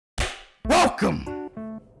Welcome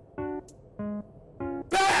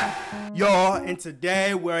back, y'all, and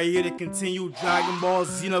today we're here to continue Dragon Ball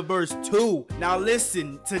Xenoverse 2. Now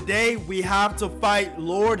listen, today we have to fight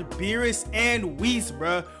Lord Beerus and Whis,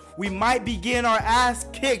 bruh. We might be getting our ass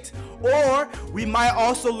kicked, or we might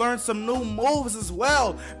also learn some new moves as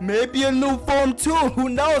well. Maybe a new form too, who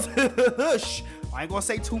knows? Shh, I ain't gonna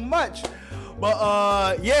say too much.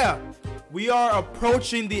 But yeah, we are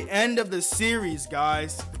approaching the end of the series,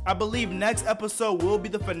 guys. I believe next episode will be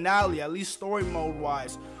the finale, at least story mode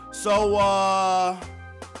wise. So let's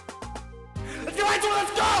get right to it,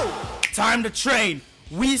 let's go! Time to train.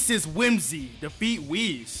 Whis' Whimsy, defeat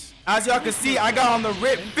Whis. As y'all can see, I got on the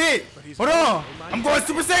rip fit. Hold on, I'm going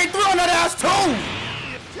Super Saiyan 3 on that ass too.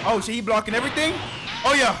 Oh shit, he blocking everything?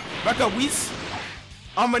 Oh yeah, back up Whis.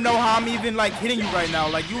 I'm gonna know how I'm even like hitting you right now.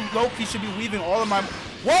 Like you low-key should be weaving all of my...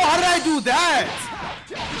 Whoa, how did I do that?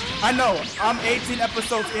 I know, I'm 18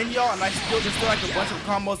 episodes in, y'all, and there's still like a bunch of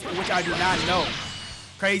combos which I do not know.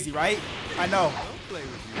 Crazy, right? I know.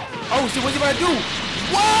 Oh shit, what's he gonna do?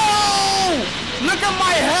 Whoa! Look at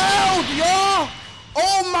my health, y'all!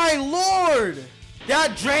 Oh my lord!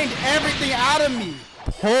 That drained everything out of me.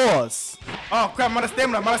 Pause. Oh crap, I'm out of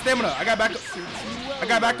stamina, I got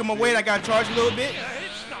back on my weight, I got charged a little bit.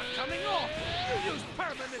 It's not coming off. You use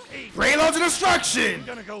permanent heat. Brain loads of destruction! I'm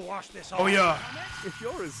gonna go wash this off. Oh yeah. If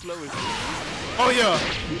you're as slow as me, oh yeah.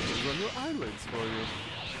 we can run your eyelids for you.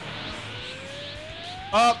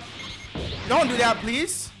 Don't do that,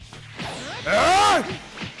 please.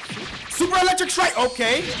 Super electric strike.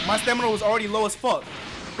 Okay, my stamina was already low as fuck.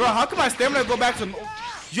 Bro, how can my stamina go back to...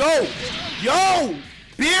 Yo,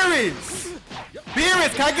 Beerus,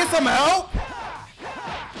 can I get some help?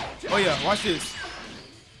 Oh yeah, watch this.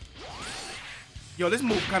 Yo, this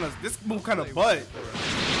move kind of butt.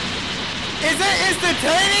 Is it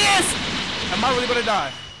instantaneous? Am I really gonna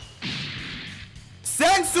die?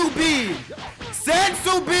 Sensu beam!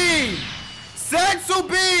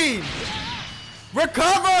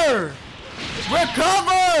 Recover!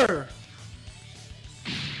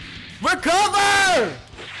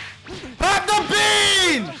 Pop the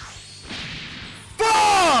bean!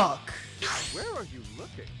 Fuck! Where are you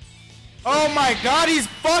looking? Oh my god, he's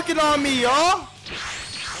fucking on me, y'all!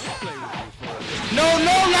 No,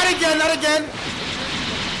 not again!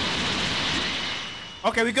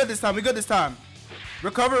 Okay, we good this time.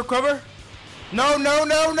 Recover. No.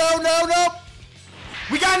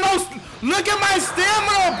 We got no... Look at my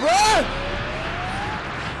stamina, bruh!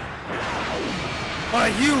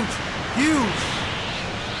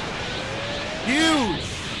 Huge.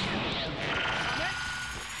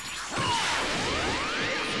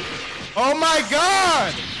 Oh my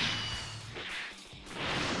god!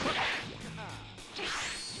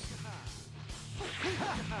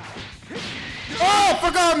 Oh,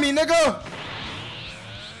 forgot me, nigga!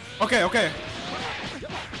 Okay.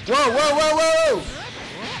 Whoa.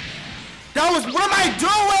 That was... What am I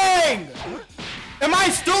doing? Am I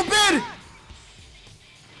stupid?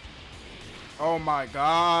 Oh my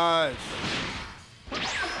gosh.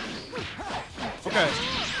 Okay.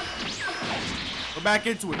 Go back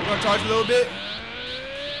into it. We're gonna charge a little bit.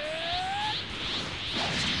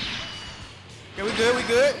 Okay, we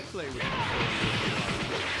good.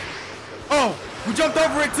 Oh, we jumped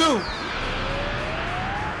over it too.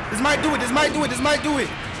 This might do it.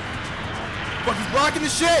 Fuck, he's blocking the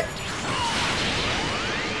shit.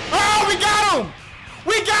 Oh, we got him.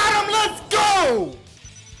 Let's go.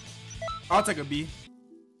 I'll take a B.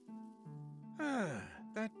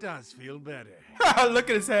 That does feel better. Look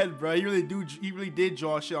at his head, bro. He really did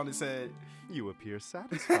draw shit on his head. You appear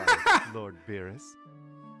satisfied, Lord Beerus.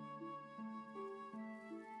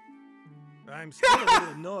 I'm still a little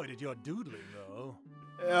annoyed at your doodling, though.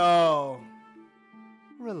 Oh.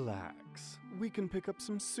 Relax. We can pick up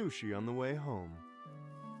some sushi on the way home.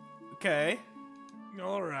 Okay.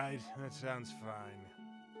 All right, that sounds fine.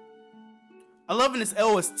 I loving this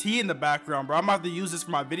LST in the background, bro. I'm about to use this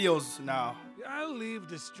for my videos now. I'll leave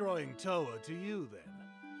destroying Toa to you then.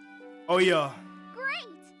 Oh yeah. Great!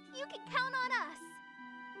 You can count on us.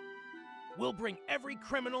 We'll bring every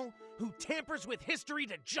criminal who tampers with history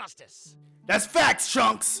to justice. That's facts,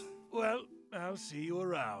 Chunks. Well, I'll see you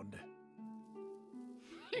around.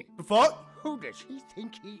 The fuck? Who does he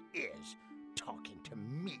think he is, talking to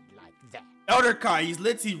me like that? Elder Kai, he's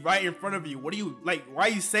literally right in front of you. What are you, like, why are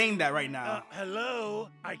you saying that right now? Hello?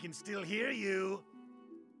 I can still hear you.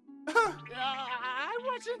 I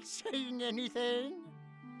wasn't saying anything.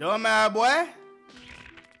 Dumb mad boy.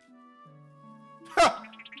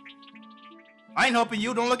 I ain't helping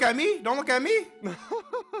you. Don't look at me. Don't look at me.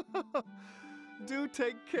 Do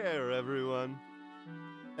take care, everyone.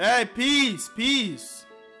 Hey, peace, peace.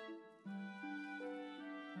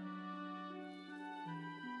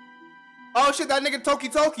 Oh shit, that nigga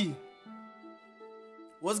Toki.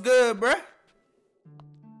 What's good, bruh?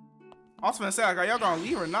 I was finna say, like, are y'all gonna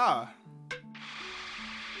leave or nah?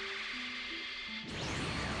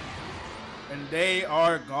 And they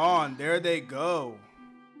are gone. There they go.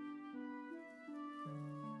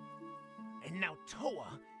 And now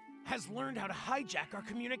Toa has learned how to hijack our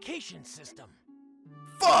communication system.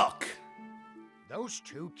 Fuck! Those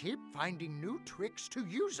two keep finding new tricks to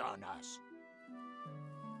use on us.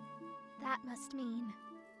 That must mean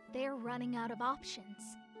they're running out of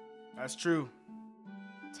options. That's true.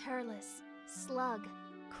 Turles, Slug,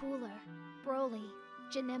 Cooler, Broly,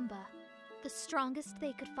 Janemba. The strongest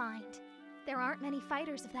they could find. There aren't many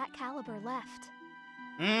fighters of that caliber left.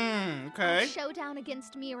 Okay. Our showdown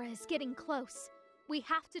against Mira is getting close. We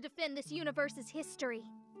have to defend this universe's history.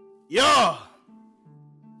 Yeah!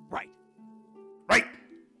 Right. Right!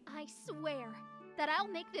 I swear that I'll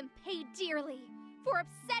make them pay dearly for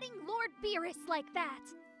upsetting Lord Beerus like that.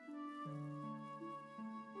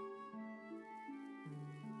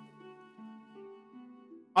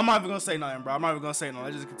 I'm not even gonna say nothing, bro. I'm not even gonna say nothing.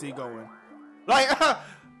 Let's just continue going. Like,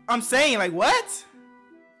 I'm saying, like, what?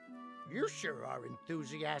 You sure are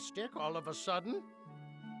enthusiastic all of a sudden.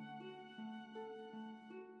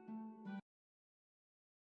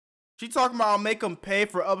 She talking about I'll make him pay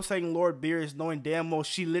for upsetting Lord Beerus, knowing damn well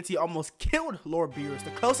she literally almost killed Lord Beerus, the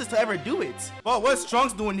closest to ever do it. Oh, what's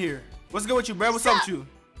Trunks doing here? What's good with you, bro? What's up with you?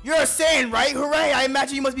 You're a Saiyan, right? Hooray! I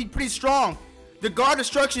imagine you must be pretty strong. The God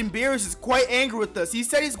Destruction Beerus is quite angry with us. He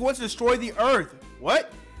said he's going to destroy the Earth.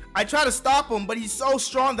 What? I tried to stop him, but he's so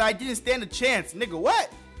strong that I didn't stand a chance. Nigga,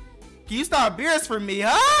 what? Can you stop Beerus for me,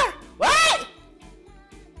 huh? What?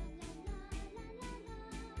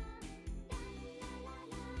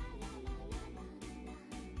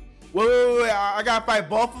 Wait, I gotta fight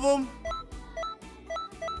both of them?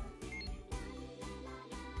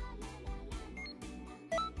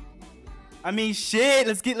 I mean, shit,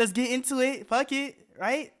 let's get into it. Fuck it,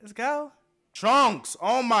 right? Let's go. Trunks,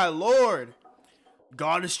 oh my lord.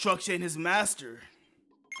 God Destruction and his master.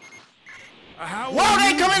 Whoa,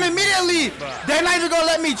 they come in immediately! They're not even gonna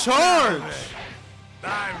let me charge!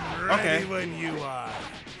 I'm ready Okay. when you are.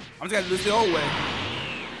 I'm just gonna do this the old way.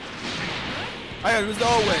 I gotta do this the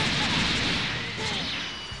old way.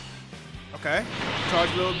 Okay,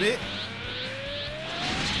 charge a little bit.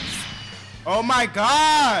 Oh my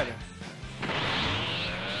god!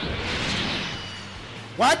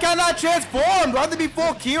 Why can't I transform? Do I have to be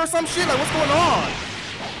full key or some shit? Like, what's going on?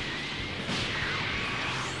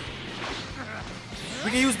 We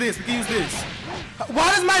can use this. We can use this.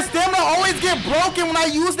 Why does my stamina always get broken when I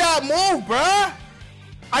use that move, bruh?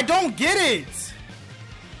 I don't get it.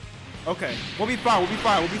 Okay, we'll be fine. We'll be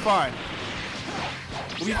fine. We'll be fine.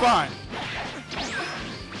 We'll be fine.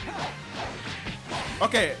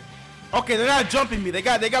 Okay. Okay, they're not jumping me. They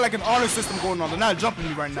got like an honor system going on. They're not jumping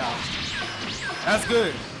me right now. That's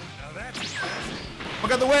good. Now that's impressive.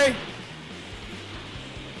 Look out the way.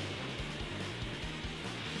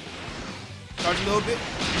 Charge a little bit.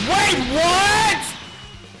 Wait, what?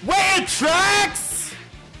 Wait, it tracks?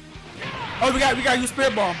 Oh, we got use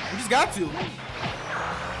Spirit Bomb. We just got to.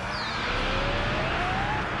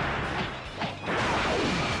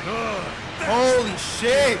 Holy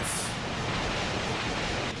shit.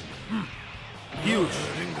 Huge.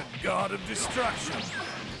 Learning the God of Destruction.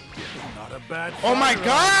 Not a bad Oh my fighter.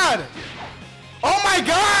 god! Oh my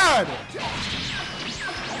god!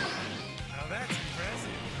 Now that's impressive.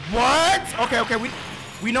 What? Okay,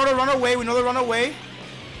 we know to run away. We know to run away.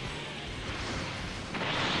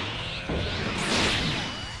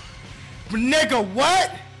 Nigga,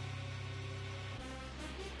 what?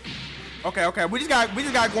 Okay, we just got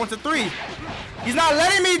to go into 3. He's not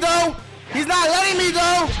letting me though. He's not letting me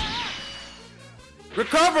though.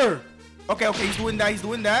 Recover. Okay, he's doing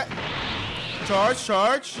that.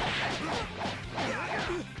 Charge.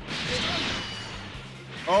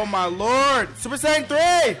 Oh my lord. Super Saiyan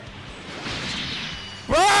 3.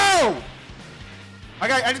 Bro.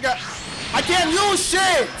 I can't use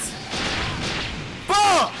shit.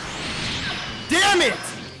 Fuck. Damn it.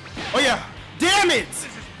 Oh yeah. Damn it.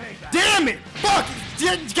 Damn it. Fuck.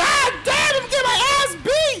 God damn it. Get my ass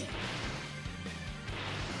beat.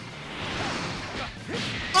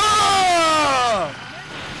 Oh!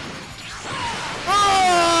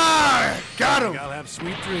 Oh! Got him. I'll have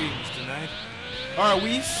sweet dreams tonight. Alright,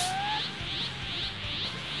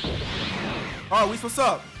 Whis, what's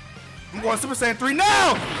up? I'm going Super Saiyan 3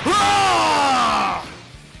 now! Ah!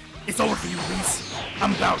 It's over for you, Whis.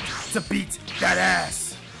 I'm about to beat that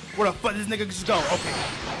ass. Where the fuck this nigga just go? Okay.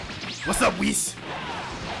 What's up, Whis?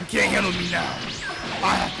 You can't handle me now.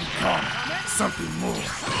 I have become something more.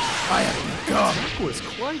 I have become That was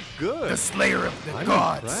quite good. the slayer of the I'm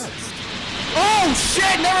gods. impressed. Oh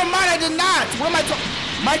shit! Never mind, I did not. What am I talking?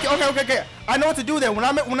 Mike, okay. I know what to do there.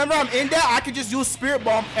 Whenever I'm in there, I can just use Spirit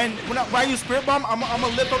Bomb, and when I use Spirit Bomb, I'm gonna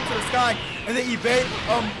lift up to the sky and then evade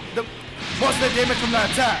the most of the damage from that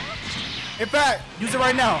attack. In fact, use it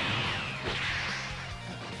right now.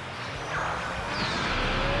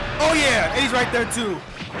 Oh yeah, and he's right there too.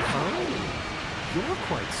 Oh, you're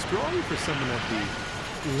quite strong for someone at the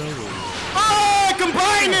lower. Oh,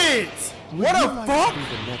 combine it! What Would a you like fuck! to be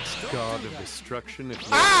the next god of destruction if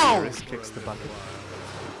Ow! Lord Beerus kicks the bucket?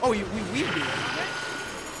 Oh, we did.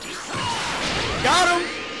 Got him!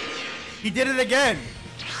 He did it again.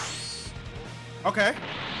 Okay.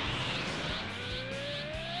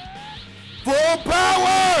 Full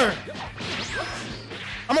power!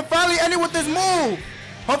 I'm gonna finally end it with this move.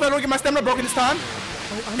 Hope I don't get my stamina broken this time.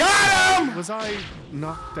 Oh, Got him! Was I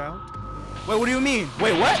knocked out? Wait, what do you mean?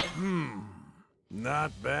 Wait, what?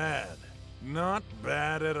 Not bad. Not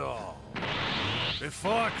bad at all.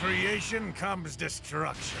 Before creation comes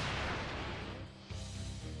destruction.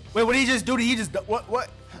 Wait, what did he just do? Did he just what?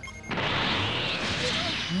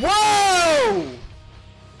 Whoa!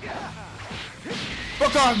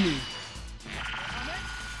 Fuck off me.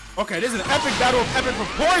 Okay, this is an epic battle of epic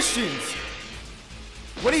proportions.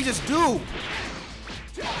 What did he just do?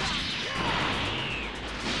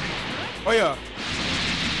 Oh yeah.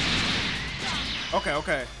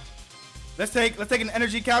 Okay. Let's take an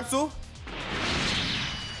energy capsule.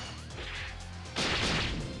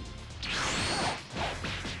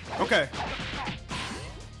 Okay.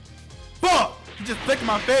 Fuck! He just flicked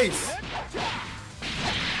my face.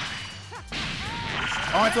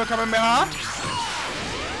 Oh, into a Kamehameha.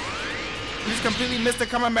 We just completely missed the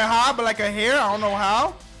Kamehameha, but like a hair. I don't know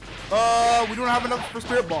how. We don't have enough for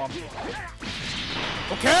Spirit Bomb.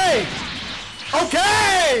 Okay!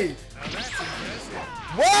 Okay!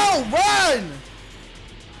 Whoa, run!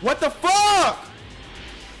 What the fuck?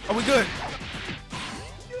 Are we good?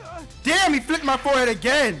 Damn, he flicked my forehead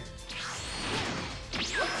again.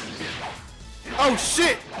 Oh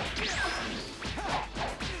shit!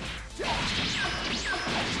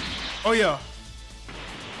 Oh yeah.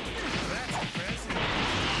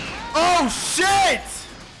 Oh shit!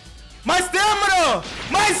 My stamina!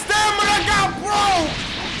 My stamina got broke!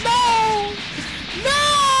 No!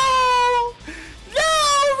 No! No!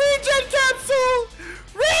 Regen capsule!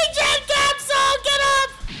 Regen capsule! Get up!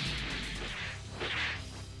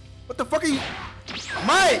 What the fuck are you?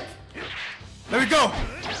 Mike! There we go.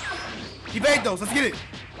 Evade those. Let's get it.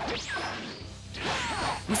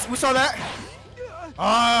 We saw that.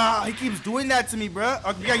 Ah, he keeps doing that to me, bruh.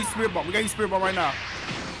 Okay, we gotta use Spirit Bomb. We gotta use Spirit Bomb right now.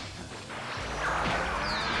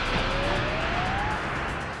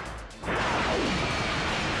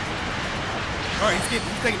 All right, he's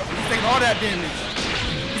taking all that damage.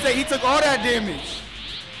 He took all that damage.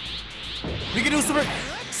 We can do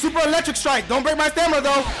super electric strike. Don't break my stamina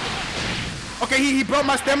though. Okay, he broke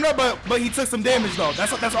my stamina, but he took some damage though.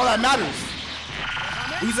 That's all that matters.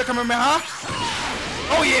 He's a Kamehameha.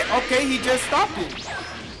 Oh yeah, okay, he just stopped it.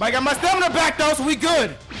 But I got my stamina back though, so we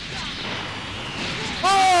good.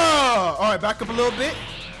 Oh, all right, back up a little bit.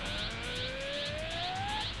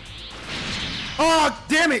 Oh,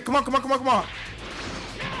 damn it! Come on!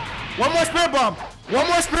 One more Spirit Bomb.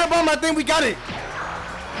 I think we got it.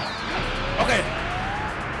 Okay.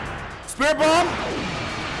 Spirit Bomb.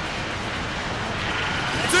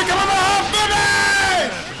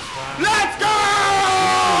 Let's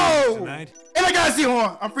go! Tonight? And I got a Z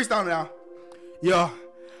horn. I'm freestyling now. Yo,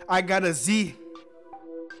 I got a Z.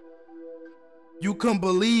 You couldn't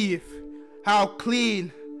believe how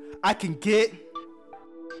clean I can get.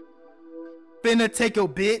 Finna take your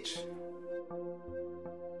bitch.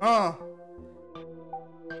 I'm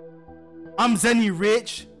Zenny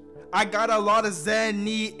rich. I got a lot of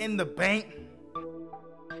Zenny in the bank.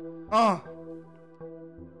 I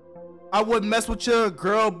would mess with your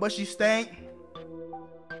girl, but she stank.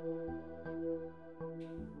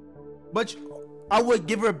 But I would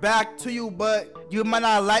give her back to you, but you might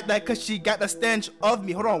not like that because she got the stench of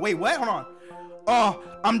me. Hold on, wait, what? Hold on.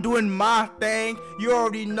 I'm doing my thing. You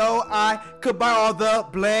already know I could buy all the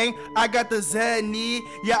bling. I got the Zenny.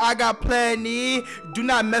 Yeah, I got plenty. Do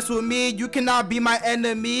not mess with me. You cannot be my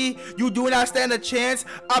enemy. You do not stand a chance.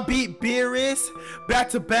 I beat Beerus. Back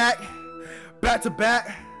to back.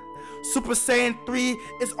 Super Saiyan 3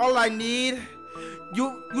 is all I need.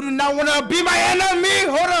 You do not want to be my enemy.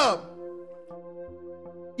 Hold up.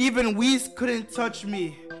 Even Whis couldn't touch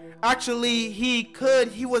me. Actually, he could.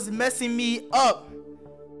 He was messing me up.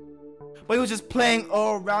 But he was just playing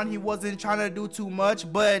all around. He wasn't trying to do too much,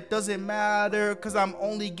 but it doesn't matter because I'm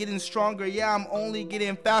only getting stronger. Yeah, I'm only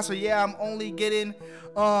getting faster. Yeah, I'm only getting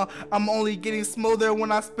smoother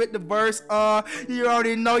when I spit the verse. You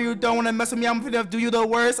already know you don't want to mess with me. I'm gonna do you the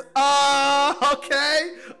worst.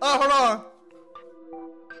 Okay. Hold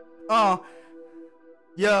on.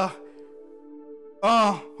 Yeah.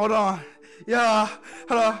 Hold on. Yeah.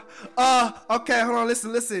 Hold on. Okay, hold on.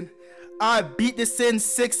 Listen. I beat this in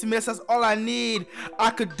 6 minutes. That's all I need.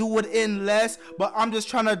 I could do it in less, but I'm just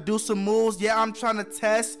trying to do some moves. Yeah, I'm trying to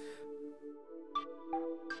test.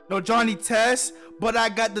 No Johnny test, but I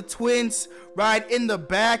got the twins right in the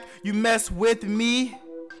back. You mess with me,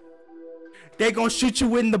 they gonna shoot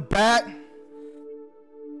you in the back.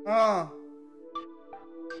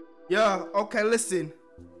 Yeah, okay, listen.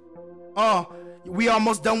 We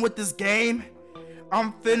almost done with this game.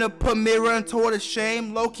 I'm finna put Mirror into the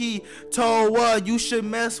shame. Loki told you should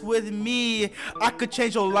mess with me. I could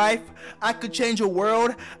change your life. I could change your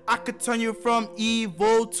world. I could turn you from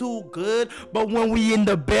evil to good. But when we in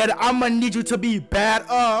the bed, I'ma need you to be bad.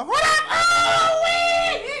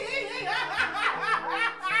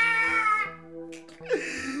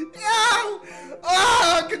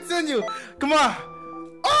 Continue. Come on.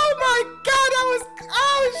 Oh my God,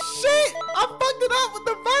 shit. I fucked it up with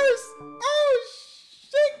the verse. Oh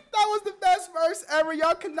shit, that was the best verse ever.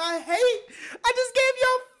 Y'all cannot hate. I just gave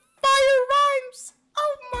y'all fire rhymes.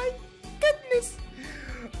 Oh my goodness.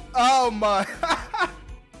 Oh my.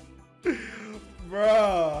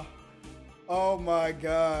 Bruh. Oh my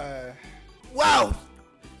God. Wow.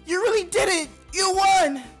 You really did it. You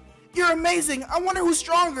won. You're amazing. I wonder who's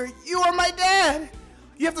stronger. You or my dad.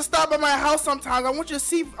 You have to stop by my house sometimes. I want to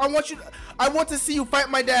see you fight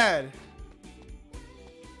my dad.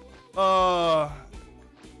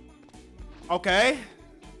 Okay.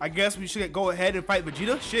 I guess we should go ahead and fight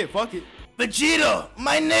Vegeta. Shit, fuck it. Vegeta,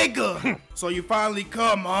 my nigga. So you finally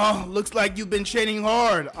come, huh? Looks like you've been training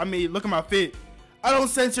hard. I mean, look at my fit. I don't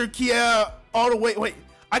sense your ki all the way. Wait,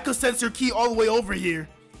 I could sense your ki all the way over here.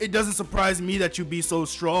 It doesn't surprise me that you be so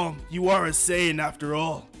strong. You are a Saiyan after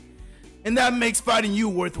all. And that makes fighting you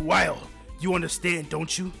worthwhile. You understand,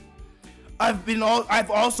 don't you?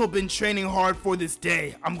 I've also been training hard for this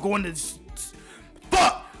day. I'm going to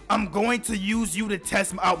use you to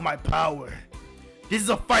test out my power. This is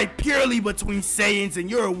a fight purely between Saiyans, and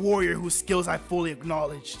you're a warrior whose skills I fully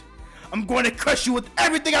acknowledged. I'm going to crush you with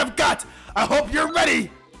everything I've got. I hope you're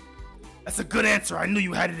ready. That's a good answer. I knew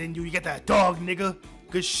you had it in you. You get that dog, nigga.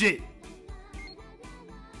 Good shit.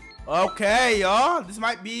 Okay, y'all. This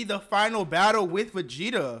might be the final battle with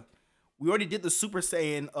Vegeta. We already did the Super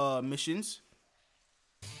Saiyan missions.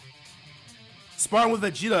 Sparring with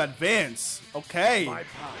Vegeta Advance. Okay.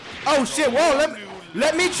 Oh shit, whoa,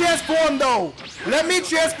 let me transform though.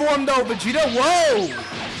 Vegeta. Whoa.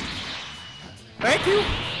 Thank you.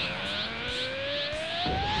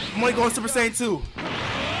 I'm only going Super Saiyan 2.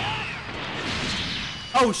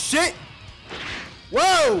 Oh shit.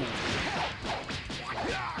 Whoa.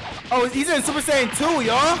 Oh, he's in Super Saiyan 2,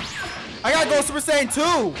 y'all. I gotta go Super Saiyan 2.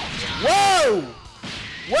 Whoa!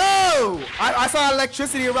 Whoa! I saw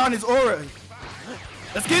electricity around his aura.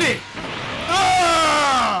 Let's get it.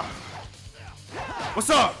 Ah! What's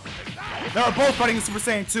up? They are both fighting in Super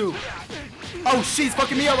Saiyan 2. Oh, she's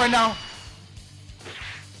fucking me up right now.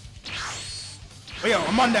 Oh, yeah,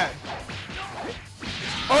 I'm on that.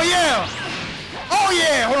 Oh, yeah. Oh,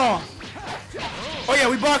 yeah. Hold on. Oh, yeah,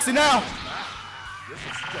 we boxing now.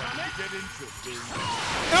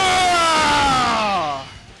 Ah!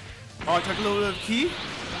 Oh, I took a little bit of key.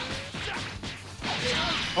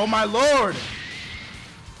 Oh my lord.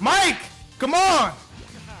 Mike! Come on!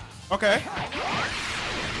 Okay.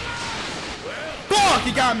 Fuck!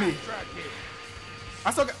 He got me.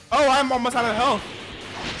 I still got. Oh, I'm almost out of health.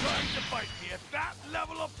 Trying to fight me at that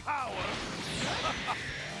level of power.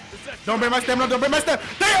 Don't break my stamina. Don't break my stamina.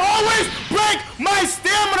 They always break my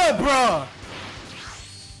stamina, bruh.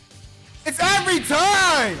 It's every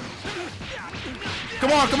time!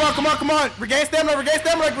 Come on, come on, come on, come on! Regain stamina, regain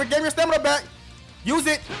your stamina back! Use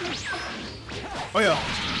it! Oh yeah.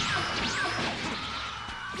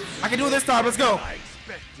 I can do it this time, let's go!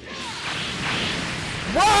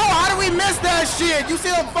 Whoa, how did we miss that shit? You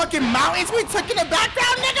see the fucking mountains we took in the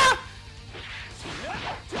background, nigga?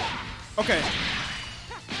 Okay.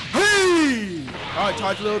 Hey! Alright,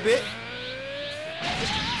 charge a little bit.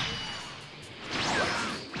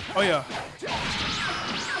 Oh yeah.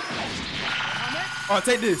 Oh,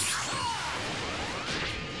 take this.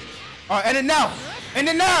 Oh, end it now. End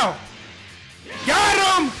it now.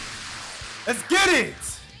 Got him. Let's get it.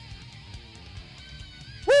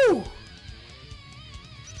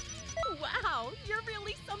 Wow, you're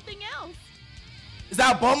really something else. Is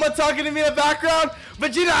that Bulma talking to me in the background?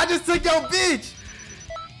 Vegeta, I just took your bitch.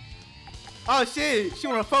 Oh shit, she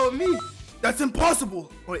wanna fight with me. That's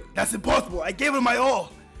impossible. Wait, that's impossible. I gave her my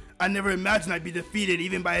all. I never imagined I'd be defeated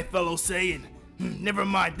even by a fellow Saiyan. Never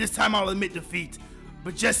mind, this time I'll admit defeat.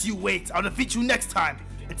 But just you wait, I'll defeat you next time.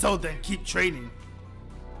 Until then, keep training.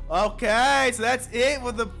 Okay, so that's it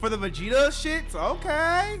for the Vegeta shit.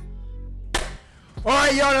 Okay.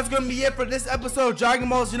 Alright, y'all, that's gonna be it for this episode of Dragon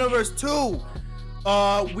Ball Xenoverse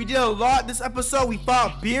 2. We did a lot this episode. We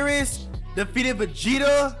fought Beerus, defeated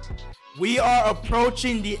Vegeta. We are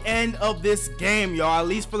approaching the end of this game, y'all, at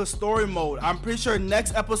least for the story mode. I'm pretty sure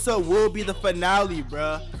next episode will be the finale,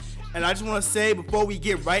 bruh. And I just want to say, before we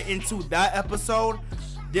get right into that episode,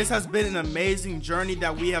 this has been an amazing journey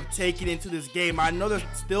that we have taken into this game. I know there's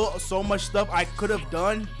still so much stuff I could have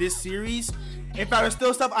done this series. In fact, there's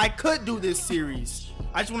still stuff I could do this series.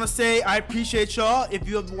 I just want to say I appreciate y'all if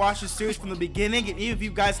you have watched this series from the beginning, and even if you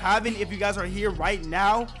guys haven't, if you guys are here right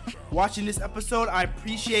now watching this episode, I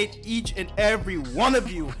appreciate each and every one of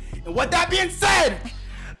you. And with that being said,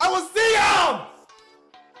 I will see y'all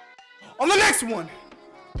on the next one.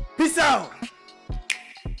 Peace out.